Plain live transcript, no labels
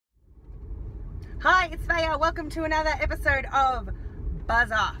Hi, it's Vaya. Welcome to another episode of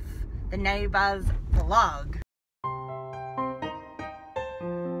Buzz Off, the Neighbours vlog.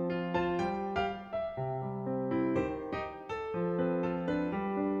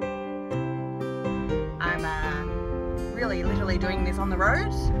 I'm really literally doing this on the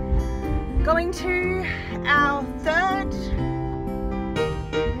road, going to our third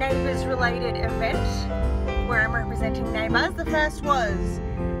Neighbours related event where I'm representing Neighbours. The first was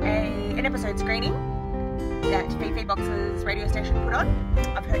an episode screening that Fifi Box's radio station put on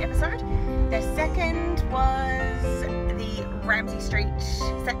of her episode. The second was the Ramsey Street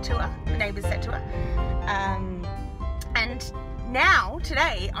set tour, the Neighbours set tour. And now,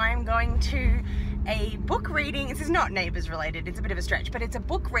 today, I'm going to a book reading. This is not Neighbours related, it's a bit of a stretch, but it's a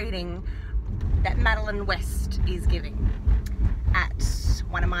book reading that Madeleine West is giving at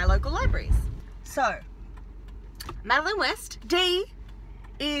one of my local libraries. So, Madeleine West, D,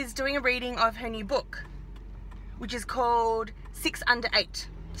 is doing a reading of her new book, which is called 6 Under 8.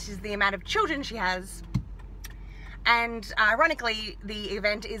 This is the amount of children she has. And ironically, the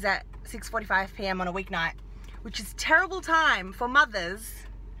event is at 6:45 p.m. on a weeknight, which is terrible time for mothers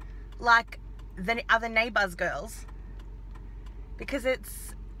like the other Neighbours girls, because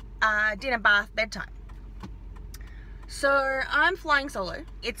it's dinner, bath, bedtime. So I'm flying solo.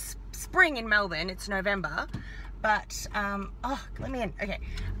 It's spring in Melbourne, it's November, but, oh, let me in, okay.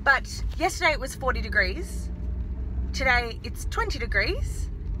 But yesterday it was 40 degrees. Today it's 20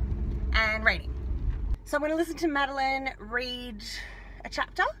 degrees and raining. So I'm going to listen to Madeleine read a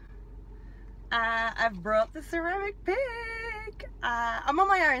chapter. I've brought the ceramic pig. I'm on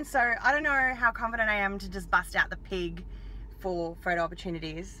my own, so I don't know how confident I am to just bust out the pig for photo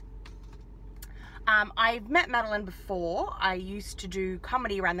opportunities. I've met Madeleine before. I used to do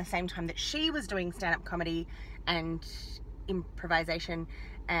comedy around the same time that she was doing stand-up comedy and improvisation,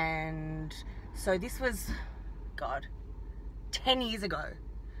 and so this was, God, 10 years ago,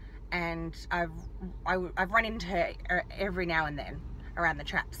 and I've run into her every now and then around the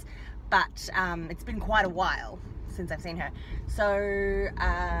traps, but it's been quite a while since I've seen her. So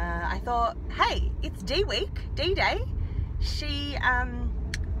I thought, hey, it's D week, D day.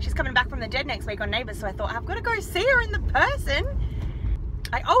 She's coming back from the dead next week on Neighbours, so I thought, I've got to go see her in the person.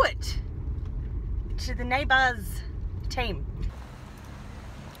 I owe it to the Neighbours team.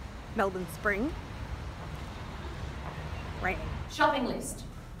 Melbourne spring. Raining. Shopping list.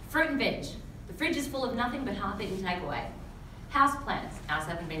 Fruit and veg. The fridge is full of nothing but half-eaten takeaway. House plants. Ours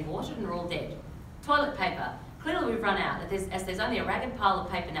haven't been watered and are all dead. Toilet paper. Clearly we've run out, as there's only a ragged pile of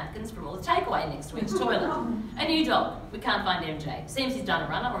paper napkins from all the takeaway next to each toilet. A new dog. We can't find MJ. Seems he's done a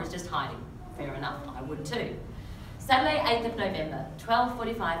runner or is just hiding. Fair enough, I would too. Saturday, 8th of November,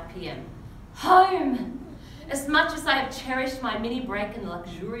 12:45 p.m. Home! As much as I have cherished my mini break in the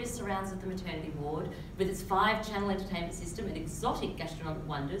luxurious surrounds of the maternity ward, with its 5-channel entertainment system and exotic gastronomic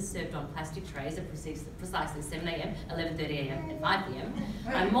wonders served on plastic trays at precisely 7 a.m, 11:30 a.m, and 5 p.m,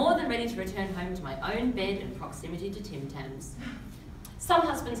 I'm more than ready to return home to my own bed and proximity to Tim Tams. Some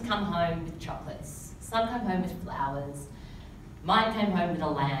husbands come home with chocolates, some come home with flowers. Mine came home with a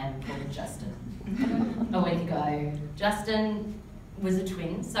lamb called Justin. A week ago, Justin was a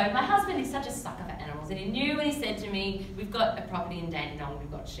twin, so my husband is such a sucker for animals, and he knew when he said to me, we've got a property in Dandenong,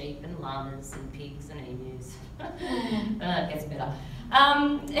 we've got sheep and llamas and pigs and emus. It gets better.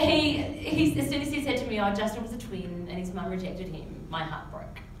 As soon as he said to me, oh, Justin was a twin and his mum rejected him, my heart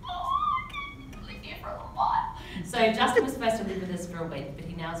broke. Oh, I can live here for a little while. So Justin was supposed to live with us for a week, but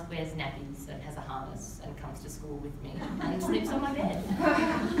he now wears nappies and has a harness and comes to school with me and sleeps on my bed.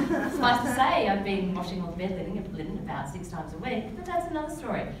 Suffice to say, I've been washing all the bed linen about 6 times a week, but that's another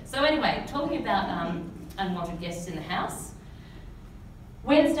story. So anyway, talking about unwanted guests in the house.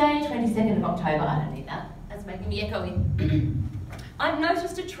 Wednesday, 22nd of October, I don't need that. That's making me echoey. I've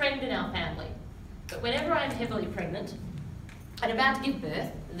noticed a trend in our family, that whenever I'm heavily pregnant and about to give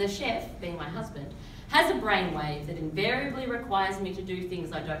birth, the chef, being my husband, has a brainwave that invariably requires me to do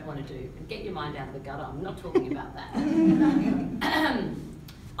things I don't want to do. And get your mind out of the gutter, I'm not talking about that.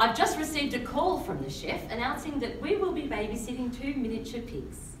 I've just received a call from the chef announcing that we will be babysitting 2 miniature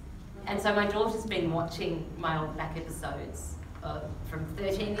pigs. And so my daughter's been watching my old back episodes from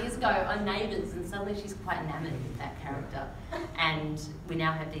 13 years ago on Neighbours, and suddenly she's quite enamoured with that character. And we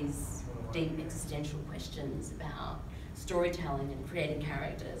now have these deep existential questions about storytelling and creating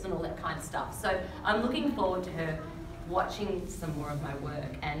characters and all that kind of stuff. So I'm looking forward to her watching some more of my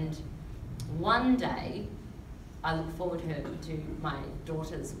work, and one day I look forward to my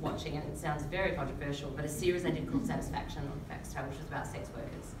daughters watching, and it sounds very controversial, but a series I did called Satisfaction on Foxtel, which was about sex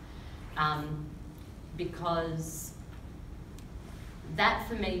workers. Because that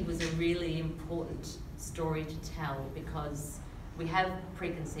for me was a really important story to tell, because we have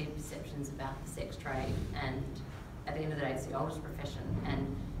preconceived perceptions about the sex trade, and at the end of the day it's the oldest profession,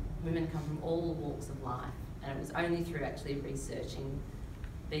 and women come from all walks of life, and it was only through actually researching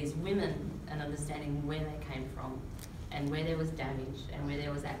these women and understanding where they came from and where there was damage and where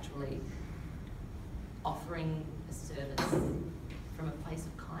there was actually offering a service from a place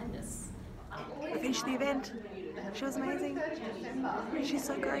of kindness. I finished the event. She was amazing. She's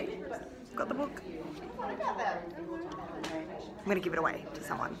so great. Got the book. I'm going to give it away to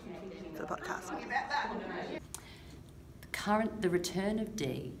someone for the podcast. The return of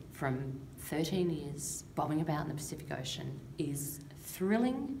Dee from 13 years bobbing about in the Pacific Ocean is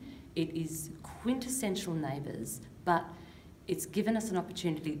thrilling. It is quintessential Neighbours, but it's given us an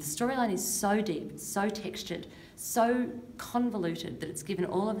opportunity. The storyline is so deep, so textured, so convoluted that it's given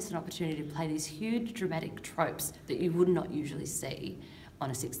all of us an opportunity to play these huge dramatic tropes that you would not usually see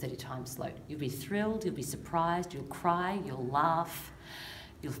on a 6:30 time slot. You'll be thrilled, you'll be surprised, you'll cry, you'll laugh,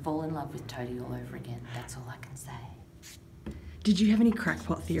 you'll fall in love with Toadie all over again. That's all I can say. Did you have any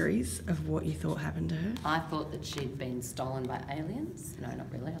crackpot theories of what you thought happened to her? I thought that she'd been stolen by aliens. No,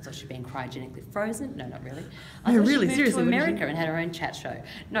 not really. I thought she'd been cryogenically frozen. No, not really. I thought really, she moved to America and had her own chat show.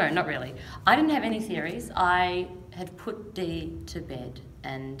 No, not really. I didn't have any theories. I had put Dee to bed,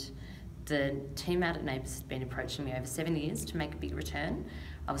 and the team out at Neighbours had been approaching me over 7 years to make a big return.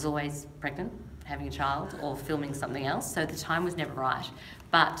 I was always pregnant, having a child, or filming something else, so the time was never right.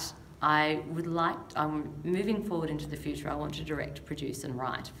 But I'm moving forward into the future. I want to direct, produce and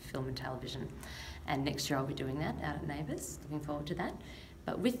write for film and television. And next year I'll be doing that out at Neighbours, looking forward to that.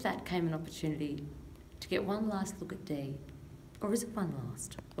 But with that came an opportunity to get one last look at Dee. Or is it one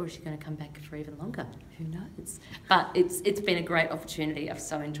last? Or is she going to come back for even longer? Who knows? But it's been a great opportunity. I've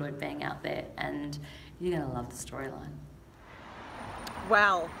so enjoyed being out there, and you're going to love the storyline.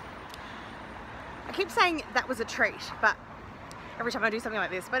 Well, I keep saying that was a treat, but every time I do something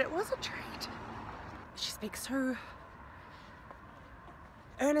like this, but it was a treat. She speaks so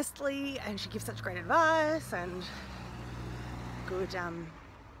earnestly, and she gives such great advice and good,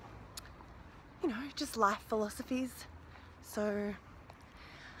 you know, just life philosophies. So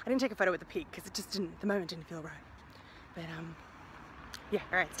I didn't take a photo with the pig because it just didn't, the moment didn't feel right. But yeah,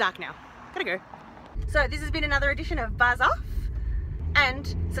 all right, it's dark now. Gotta go. So this has been another edition of Buzz Off.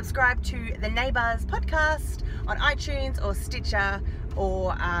 And subscribe to the Neighbours podcast on iTunes or Stitcher,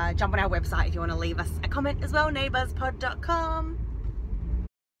 or jump on our website if you want to leave us a comment as well, neighbourspod.com.